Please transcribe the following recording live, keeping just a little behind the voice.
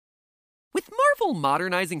Marvel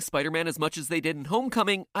modernizing Spider-Man as much as they did in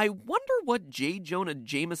Homecoming, I wonder what J. Jonah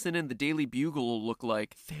Jameson and the Daily Bugle will look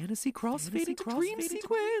like. Fantasy crossfading to dream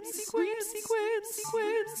sequence.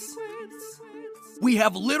 We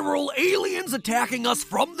have literal aliens attacking us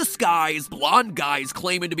from the skies, blonde guys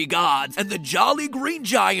claiming to be gods, and the Jolly Green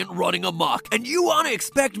Giant running amok. And you want to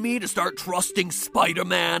expect me to start trusting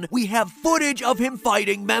Spider-Man? We have footage of him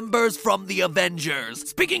fighting members from the Avengers.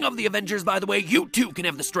 Speaking of the Avengers, by the way, you too can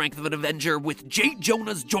have the strength of an Avenger with J.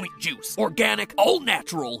 Jonah's joint juice. Organic, all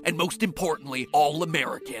natural, and most importantly, all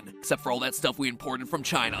American. Except for all that stuff we imported from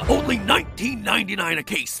China. Only $19.99 a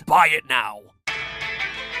case. Buy it now.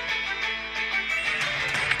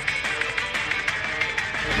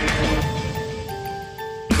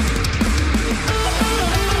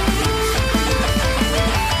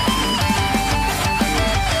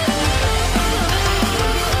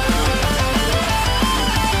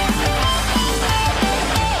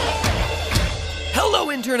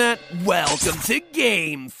 Internet, welcome to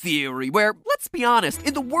Game Theory, where, let's be honest,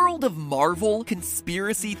 in the world of Marvel,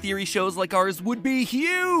 conspiracy theory shows like ours would be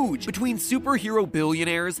huge. Between superhero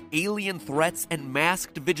billionaires, alien threats, and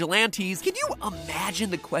masked vigilantes, can you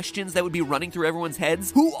imagine the questions that would be running through everyone's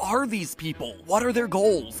heads? Who are these people? What are their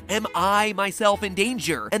goals? Am I, myself, in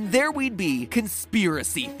danger? And there we'd be,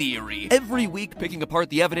 conspiracy theory. Every week picking apart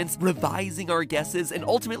the evidence, revising our guesses, and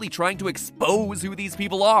ultimately trying to expose who these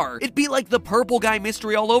people are. It'd be like the purple guy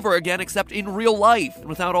mystery all over again, except in real life, and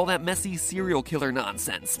without all that messy serial killer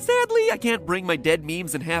nonsense. Sadly, I can't bring my dead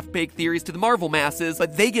memes and half-baked theories to the Marvel masses,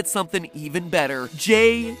 but they get something even better.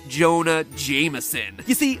 J. Jonah Jameson.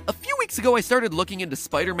 You see, a few weeks ago I started looking into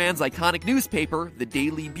Spider-Man's iconic newspaper, the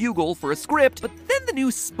Daily Bugle, for a script, but then the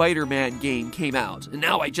new Spider-Man game came out, and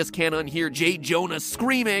now I just can't unhear J. Jonah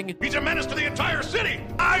screaming, "He's a menace to the entire city!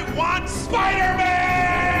 I want Spider-Man!"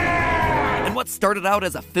 And what started out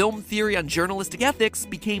as a film theory on journalistic ethics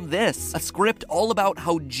became this, a script all about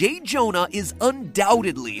how J. Jonah is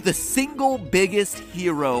undoubtedly the single biggest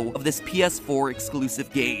hero of this PS4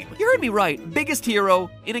 exclusive game. You heard me right, biggest hero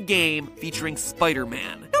in a game featuring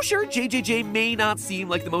Spider-Man. Now sure, JJJ may not seem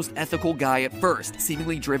like the most ethical guy at first,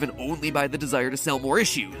 seemingly driven only by the desire to sell more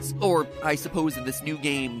issues. Or, I suppose in this new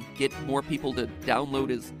game, get more people to download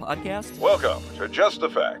his podcast? Welcome to Just the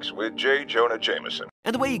Facts with J. Jonah Jameson.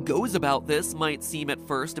 And the way he goes about this might seem at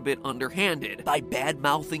first a bit underhanded, by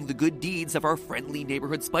bad-mouthing the good deeds of our friendly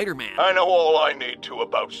neighborhood Spider-Man. I know all I need to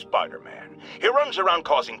about Spider-Man. He runs around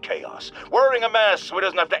causing chaos, wearing a mask so he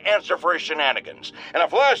doesn't have to answer for his shenanigans, and a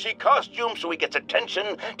flashy costume so he gets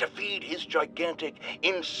attention to feed his gigantic,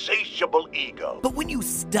 insatiable ego. But when you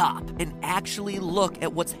stop and actually look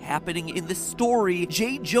at what's happening in this story,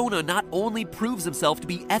 J. Jonah not only proves himself to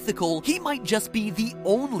be ethical, he might just be the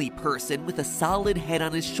only person with a solid head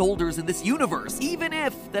on his shoulders in this universe, even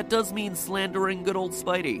if that does mean slandering good old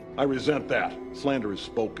Spidey. I resent that. Slander is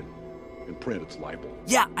spoken. In print, it's libel.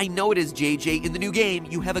 Yeah, I know it is, JJ. In the new game,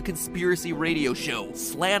 you have a conspiracy radio show.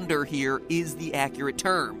 Slander here is the accurate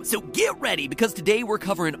term. So get ready, because today we're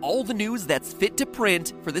covering all the news that's fit to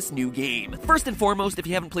print for this new game. First and foremost, if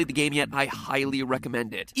you haven't played the game yet, I highly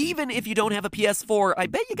recommend it. Even if you don't have a PS4, I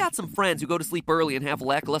bet you got some friends who go to sleep early and have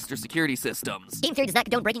lackluster security systems. Game Theory does not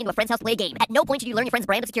condone breaking into a friend's house to play a game. At no point should you learn your friend's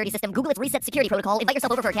brand of security system, Google its reset security protocol, invite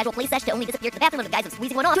yourself over for a casual play session to only disappear to the bathroom under the guise of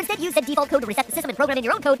squeezing one off, to instead use said default code to reset the system and program in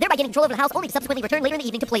your own code, thereby getting control over the house, only to subsequently return later in the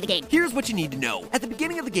evening to play the game. Here's what you need to know. At the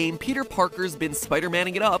beginning of the game, Peter Parker's been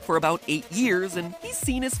Spider-Manning it up for about 8 years, and he's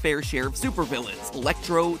seen his fair share of supervillains.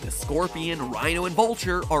 Electro, the Scorpion, Rhino, and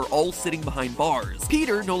Vulture are all sitting behind bars.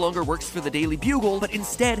 Peter no longer works for the Daily Bugle, but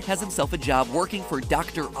instead has himself a job working for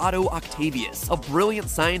Dr. Otto Octavius, a brilliant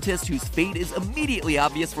scientist whose fate is immediately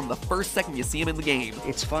obvious from the first second you see him in the game.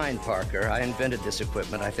 It's fine, Parker. I invented this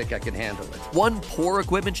equipment. I think I can handle it. One poor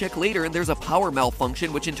equipment check later, and there's a power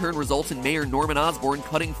malfunction, which in turn results in Mayor Norman Osborn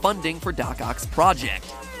cutting funding for Doc Ock's project.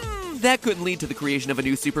 That couldn't lead to the creation of a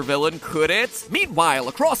new supervillain, could it? Meanwhile,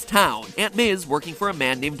 across town, Aunt Miz working for a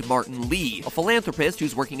man named Martin Lee, a philanthropist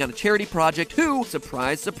who's working on a charity project who,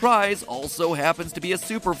 surprise, surprise, also happens to be a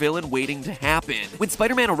supervillain waiting to happen. When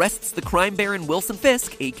Spider-Man arrests the crime baron Wilson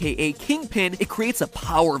Fisk, aka Kingpin, it creates a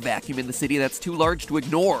power vacuum in the city that's too large to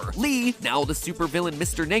ignore. Lee, now the supervillain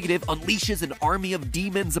Mr. Negative, unleashes an army of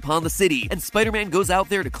demons upon the city, and Spider-Man goes out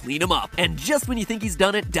there to clean them up. And just when you think he's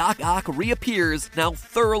done it, Doc Ock reappears, now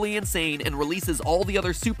thoroughly insane insane and releases all the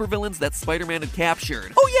other supervillains that Spider-Man had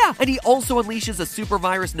captured. Oh yeah, and he also unleashes a super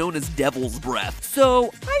virus known as Devil's Breath.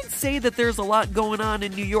 So I'd say that there's a lot going on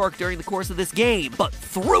in New York during the course of this game. But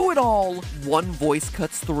through it all, one voice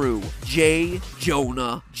cuts through. J.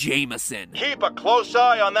 Jonah Jameson. Keep a close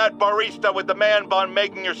eye on that barista with the man bun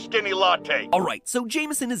making your skinny latte. Alright, so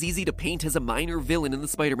Jameson is easy to paint as a minor villain in the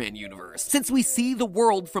Spider-Man universe. Since we see the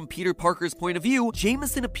world from Peter Parker's point of view,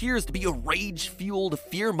 Jameson appears to be a rage-fueled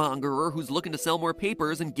fearmongerer who's looking to sell more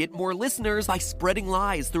papers and get more listeners by spreading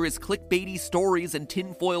lies through his clickbaity stories and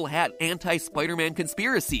tinfoil hat anti-Spider-Man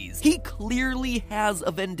conspiracies. He clearly has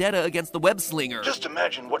a vendetta against the web-slinger. Just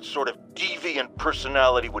imagine what sort of deviant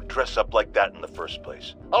personality would dress up like that in the first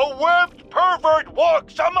place. A webbed pervert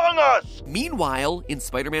walks among us! Meanwhile, in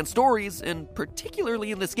Spider-Man stories, and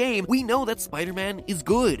particularly in this game, we know that Spider-Man is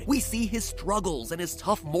good. We see his struggles and his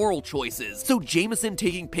tough moral choices. So Jameson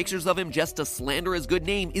taking pictures of him just to slander his good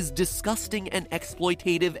name is disgusting and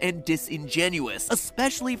exploitative and disingenuous,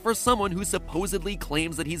 especially for someone who supposedly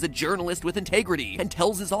claims that he's a journalist with integrity and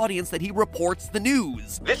tells his audience that he reports the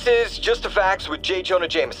news. This is Just the Facts with J. Jonah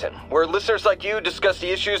Jameson, where listeners like you discuss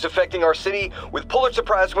the issues affecting our city with Pulitzer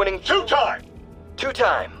Prize-winning two-time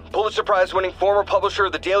Pulitzer Prize-winning former publisher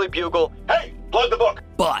of the Daily Bugle. Hey, plug the book!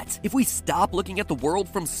 But if we stop looking at the world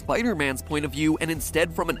from Spider-Man's point of view and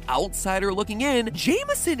instead from an outsider looking in,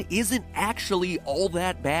 Jameson isn't actually all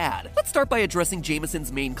that bad. Let's start by addressing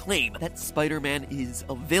Jameson's main claim, that Spider-Man is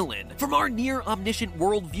a villain. From our near-omniscient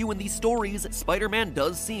worldview in these stories, Spider-Man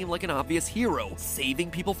does seem like an obvious hero,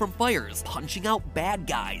 saving people from fires, punching out bad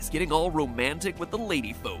guys, getting all romantic with the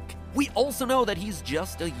ladyfolk. We also know that he's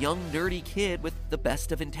just a young, nerdy kid with the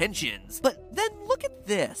best of intentions. But then look at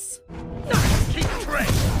this. Keep track!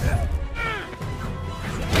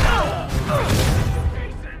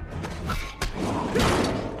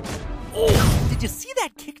 Oh, did you see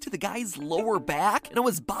that kick to the guy's lower back? And how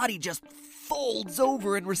his body just folds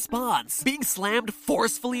over in response. Being slammed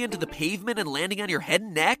forcefully into the pavement and landing on your head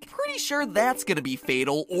and neck? Pretty sure that's gonna be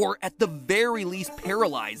fatal, or at the very least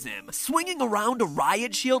paralyze him. Swinging around a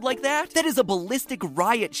riot shield like that? That is a ballistic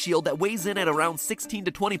riot shield that weighs in at around 16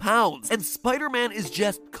 to 20 pounds, and Spider-Man is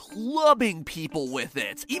just clubbing people with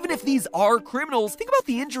it. Even if these are criminals, think about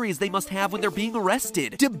the injuries they must have when they're being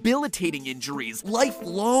arrested. Debilitating injuries,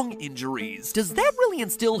 lifelong injuries. Does that really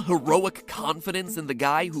instill heroic confidence in the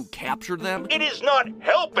guy who captured them? It is not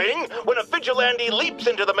helping when a vigilante leaps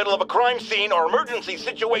into the middle of a crime scene or emergency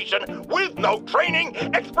situation with no training,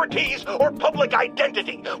 expertise, or public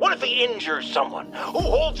identity. What if he injures someone? Who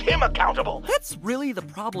holds him accountable? That's really the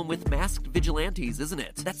problem with masked vigilantes, isn't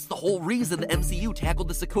it? That's the whole reason the MCU tackled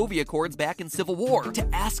the Sokovia Accords back in Civil War,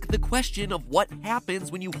 to ask the question of what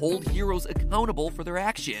happens when you hold heroes accountable for their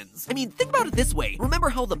actions. I mean, think about it this way. Remember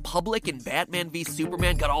how the public in Batman v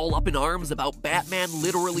Superman got all up in arms about Batman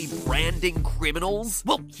literally branding criminals?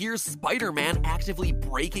 Well, here's Spider-Man actively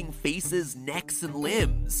breaking faces, necks, and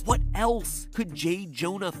limbs. What else could J.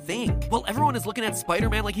 Jonah think? Well, everyone is looking at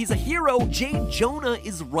Spider-Man like he's a hero. J. Jonah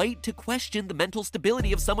is right to question the mental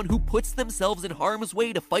stability of someone who puts themselves in harm's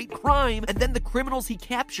way to fight crime, and then the criminals he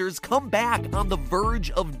captures come back on the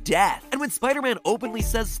verge of death. And when Spider-Man openly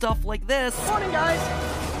says stuff like this, Morning, guys!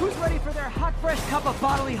 Who's ready for their hot, fresh cup of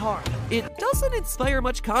bodily harm? it doesn't inspire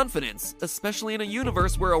much confidence, especially in a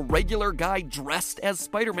universe where a regular guy dressed as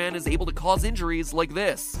Spider-Man is able to cause injuries like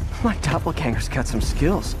this. My doppelganger's got some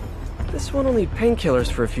skills. This one will need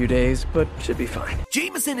painkillers for a few days, but should be fine.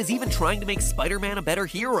 Jameson is even trying to make Spider-Man a better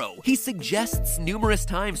hero. He suggests numerous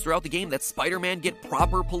times throughout the game that Spider-Man get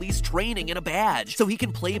proper police training and a badge, so he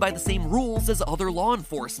can play by the same rules as other law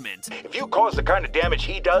enforcement. If you cause the kind of damage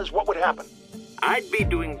he does, what would happen? I'd be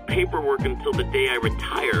doing paperwork until the day I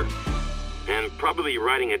retire. And probably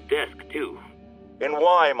writing a desk, too. And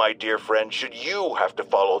why, my dear friend, should you have to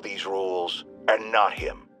follow these rules and not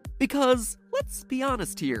him? Because, let's be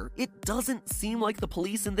honest here, it doesn't seem like the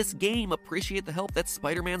police in this game appreciate the help that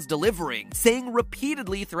Spider-Man's delivering, saying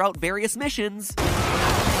repeatedly throughout various missions,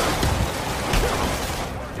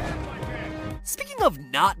 speaking of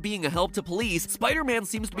not being a help to police, Spider-Man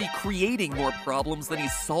seems to be creating more problems than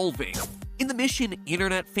he's solving. In the mission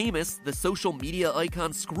Internet Famous, the social media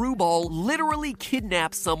icon Screwball literally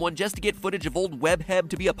kidnaps someone just to get footage of old Webheb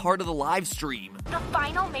to be a part of the live stream. The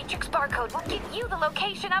final Matrix barcode will give you the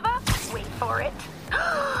location of a... Wait for it.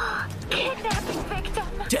 Kidnapping victim.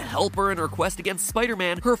 To help her in her quest against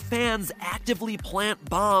Spider-Man, her fans actively plant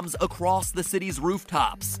bombs across the city's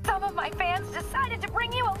rooftops. Some of my fans decided to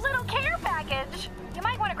bring you a little care package. You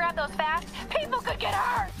might want to grab those fast. People could get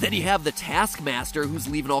hurt. Then you have the Taskmaster, who's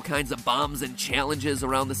leaving all kinds of bombs and challenges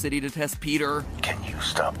around the city to test Peter. Can you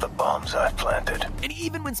stop the bombs I've planted? And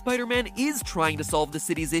even when Spider-Man is trying to solve the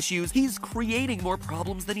city's issues, he's creating more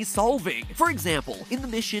problems than he's solving. For example, in the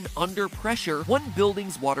mission Under Pressure, one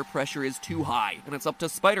building's water pressure is too high, and it's up to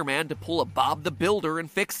Spider-Man to pull a Bob the Builder and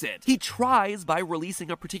fix it. He tries by releasing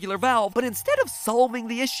a particular valve, but instead of solving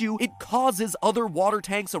the issue, it causes other water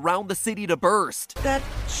tanks around the city to burst. That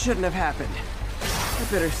shouldn't have happened. I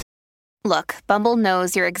better... Look, Bumble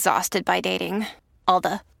knows you're exhausted by dating. All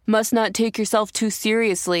the, must not take yourself too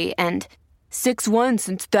seriously, and 6'1"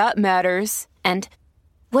 since that matters, and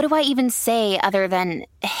what do I even say other than,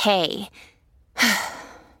 hey?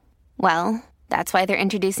 Well, that's why they're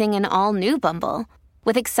introducing an all-new Bumble,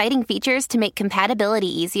 with exciting features to make compatibility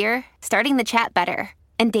easier, starting the chat better,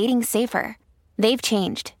 and dating safer. They've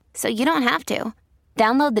changed, so you don't have to.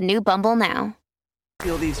 Download the new Bumble now.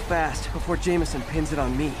 Steal these fast before Jameson pins it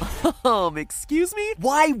on me. Excuse me?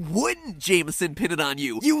 Why wouldn't Jameson pin it on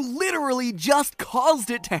you? You literally just caused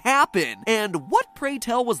it to happen. And what, pray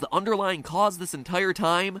tell, was the underlying cause this entire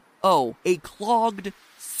time? Oh, a clogged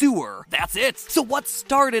sewer. That's it. So what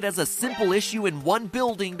started as a simple issue in one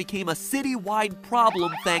building became a city-wide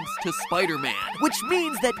problem thanks to Spider-Man. Which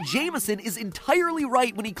means that Jameson is entirely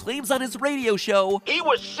right when he claims on his radio show, He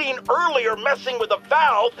was seen earlier messing with a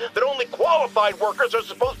valve that only qualified workers are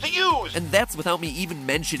supposed to use. and that's without me even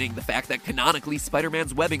mentioning the fact that canonically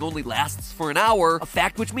Spider-Man's webbing only lasts for an hour, a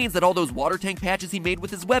fact which means that all those water tank patches he made with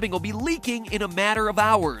his webbing will be leaking in a matter of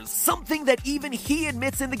hours. Something that even he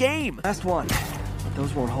admits in the game. Last one.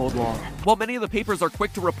 Those won't hold long. While many of the papers are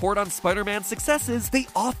quick to report on Spider-Man's successes, they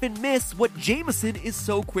often miss what Jameson is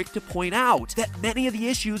so quick to point out, that many of the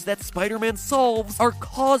issues that Spider-Man solves are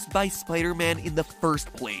caused by Spider-Man in the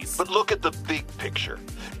first place. But look at the big picture.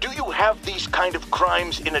 Do you have these kind of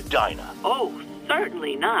crimes in Edina? Oh,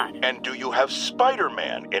 certainly not. And do you have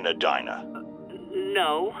Spider-Man in Edina?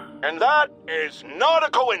 No. And that is not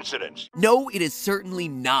a coincidence. No, it is certainly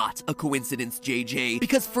not a coincidence, JJ,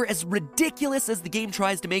 because for as ridiculous as the game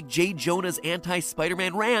tries to make J. Jonah's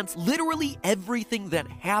anti-Spider-Man rants, literally everything that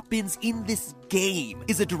happens in this game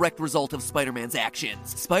is a direct result of Spider-Man's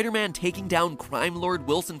actions. Spider-Man taking down crime lord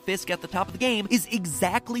Wilson Fisk at the top of the game is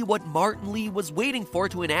exactly what Martin Lee was waiting for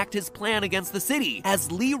to enact his plan against the city.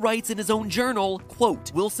 As Lee writes in his own journal,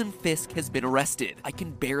 quote, Wilson Fisk has been arrested. I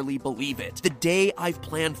can barely believe it. The day I've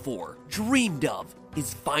planned for, dreamed of,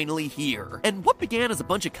 is finally here. And what began as a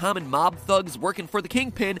bunch of common mob thugs working for the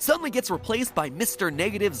Kingpin suddenly gets replaced by Mr.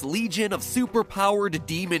 Negative's legion of superpowered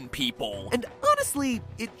demon people. And honestly,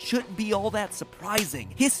 it shouldn't be all that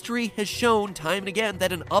surprising. History has shown time and again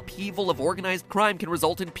that an upheaval of organized crime can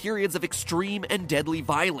result in periods of extreme and deadly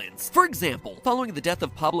violence. For example, following the death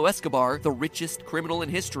of Pablo Escobar, the richest criminal in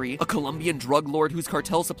history, a Colombian drug lord whose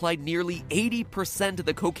cartel supplied nearly 80% of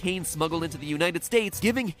the cocaine smuggled into the United States,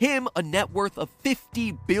 giving him a net worth of $50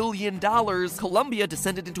 billion, Colombia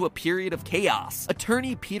descended into a period of chaos.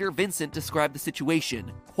 Attorney Peter Vincent described the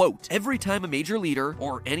situation, quote, every time a major leader,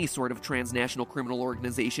 or any sort of transnational criminal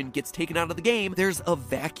organization, gets taken out of the game, there's a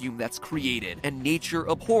vacuum that's created, and nature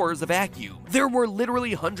abhors a vacuum. There were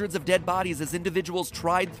literally hundreds of dead bodies as individuals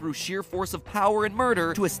tried through sheer force of power and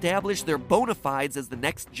murder to establish their bona fides as the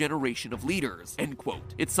next generation of leaders, end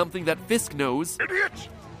quote. It's something that Fisk knows. Idiots!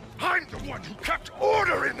 I'm the one who kept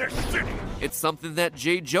order in this city! It's something that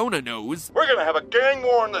J. Jonah knows. We're gonna have a gang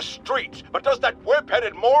war in the streets, but does that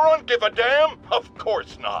whip-headed moron give a damn? Of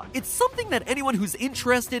course not. It's something that anyone who's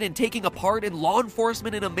interested in taking a part in law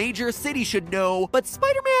enforcement in a major city should know, but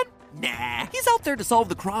Spider-Man? Nah, he's out there to solve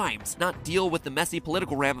the crimes, not deal with the messy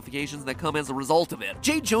political ramifications that come as a result of it.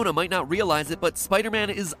 J. Jonah might not realize it, but Spider-Man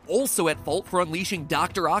is also at fault for unleashing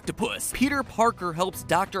Dr. Octopus. Peter Parker helps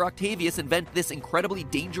Dr. Octavius invent this incredibly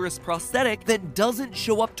dangerous prosthetic, then doesn't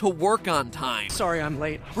show up to work on time. Sorry I'm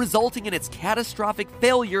late. Resulting in its catastrophic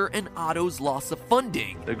failure and Otto's loss of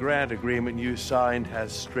funding. The grant agreement you signed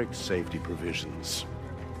has strict safety provisions.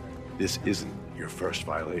 This isn't your first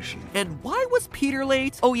violation. And why was Peter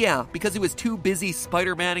late? Oh yeah, because he was too busy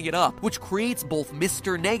Spider-Manning it up, which creates both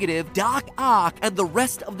Mr. Negative, Doc Ock, and the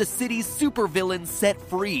rest of the city's supervillains set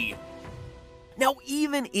free. Now,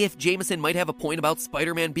 even if Jameson might have a point about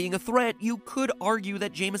Spider-Man being a threat, you could argue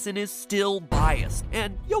that Jameson is still biased,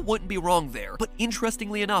 and you wouldn't be wrong there. But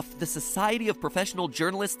interestingly enough, the Society of Professional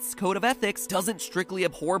Journalists Code of Ethics doesn't strictly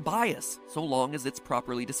abhor bias, so long as it's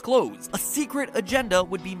properly disclosed. A secret agenda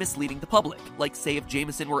would be misleading the public, like say if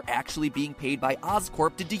Jameson were actually being paid by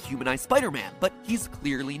Oscorp to dehumanize Spider-Man, but he's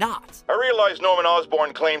clearly not. I realize Norman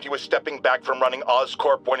Osborn claimed he was stepping back from running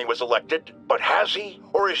Oscorp when he was elected, but has he?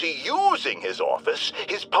 Or is he using his office office,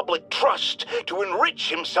 his public trust, to enrich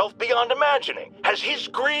himself beyond imagining. Has his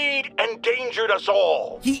greed endangered us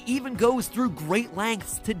all? He even goes through great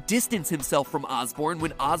lengths to distance himself from Osborn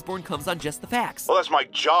when Osborn comes on just the facts. Well, that's my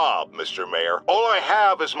job, Mr. Mayor. All I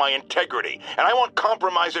have is my integrity, and I won't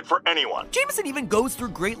compromise it for anyone. Jameson even goes through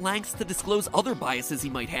great lengths to disclose other biases he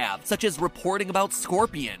might have, such as reporting about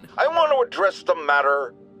Scorpion. I want to address the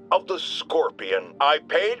matter of the Scorpion. I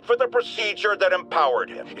paid for the procedure that empowered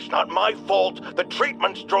him. It's not my fault the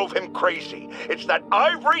treatments drove him crazy. It's that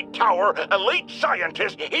ivory tower elite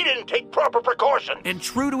scientist, he didn't take proper precaution. And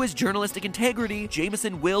true to his journalistic integrity,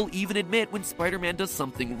 Jameson will even admit when Spider-Man does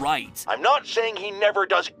something right. I'm not saying he never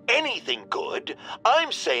does anything good.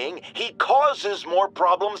 I'm saying he causes more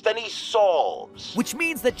problems than he solves. Which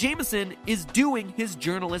means that Jameson is doing his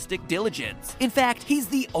journalistic diligence. In fact, he's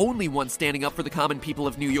the only one standing up for the common people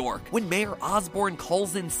of New York. When Mayor Osborn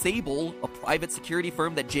calls in Sable, a private security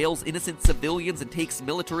firm that jails innocent civilians and takes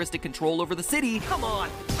militaristic control over the city. Come on!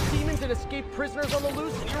 Demons and escaped prisoners on the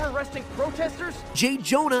loose, and you're arresting protesters? J.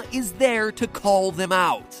 Jonah is there to call them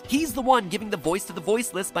out. He's the one giving the voice to the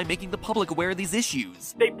voiceless by making the public aware of these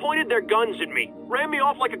issues. They pointed their guns at me, ran me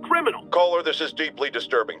off like a criminal. Caller, this is deeply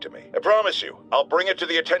disturbing to me. I promise you, I'll bring it to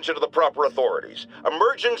the attention of the proper authorities.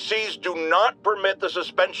 Emergencies do not permit the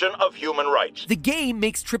suspension of human rights. The game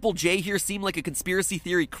makes Triple J here seem like a conspiracy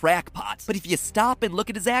theory crackpot, but if you stop and look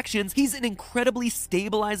at his actions, he's an incredibly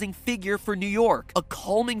stabilizing figure for New York, a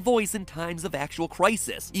calming voice in times of actual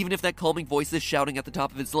crisis, even if that calming voice is shouting at the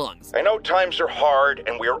top of his lungs. I know times are hard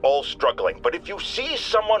and we are all struggling, but if you see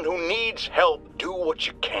someone who needs help, do what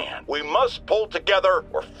you can. We must pull together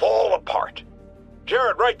or fall apart.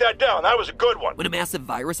 Jared, write that down. That was a good one. When a massive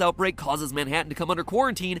virus outbreak causes Manhattan to come under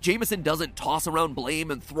quarantine, Jameson doesn't toss around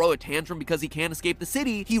blame and throw a tantrum because he can't escape the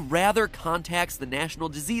city. He rather contacts the National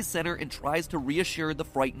Disease Center and tries to reassure the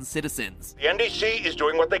frightened citizens. The NDC is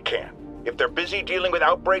doing what they can. If they're busy dealing with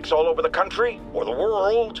outbreaks all over the country or the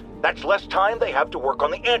world, that's less time they have to work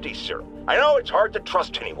on the anti-serum. I know it's hard to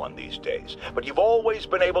trust anyone these days, but you've always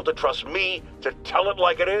been able to trust me to tell it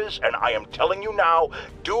like it is, and I am telling you now,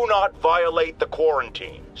 do not violate the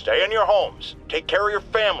quarantine. Stay in your homes. Take care of your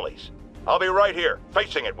families. I'll be right here,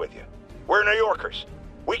 facing it with you. We're New Yorkers.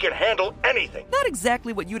 We can handle anything. Not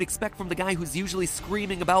exactly what you'd expect from the guy who's usually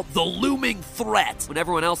screaming about the looming threat when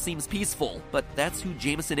everyone else seems peaceful. But that's who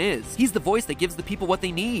Jameson is. He's the voice that gives the people what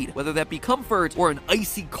they need, whether that be comfort or an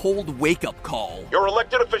icy cold wake-up call. Your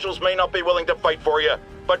elected officials may not be willing to fight for you,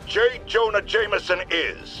 but J. Jonah Jameson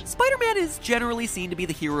is. Spider-Man is generally seen to be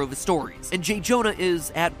the hero of his stories, and J. Jonah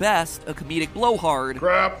is, at best, a comedic blowhard.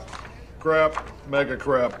 Crap, mega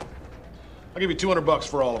crap. I'll give you $200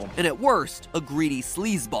 for all of them. And at worst, a greedy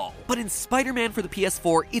sleazeball. But in Spider-Man for the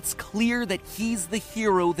PS4, it's clear that he's the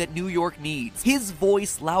hero that New York needs. His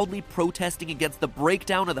voice loudly protesting against the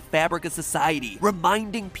breakdown of the fabric of society,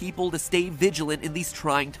 reminding people to stay vigilant in these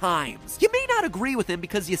trying times. You may not agree with him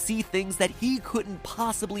because you see things that he couldn't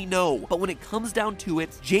possibly know, but when it comes down to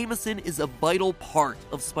it, Jameson is a vital part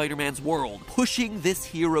of Spider-Man's world, pushing this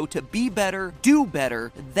hero to be better, do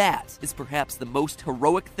better, and that is perhaps the most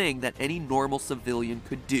heroic thing that any normal civilian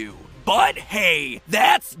could do. But hey,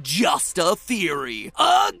 that's just a theory.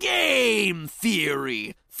 A game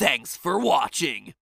theory. Thanks for watching.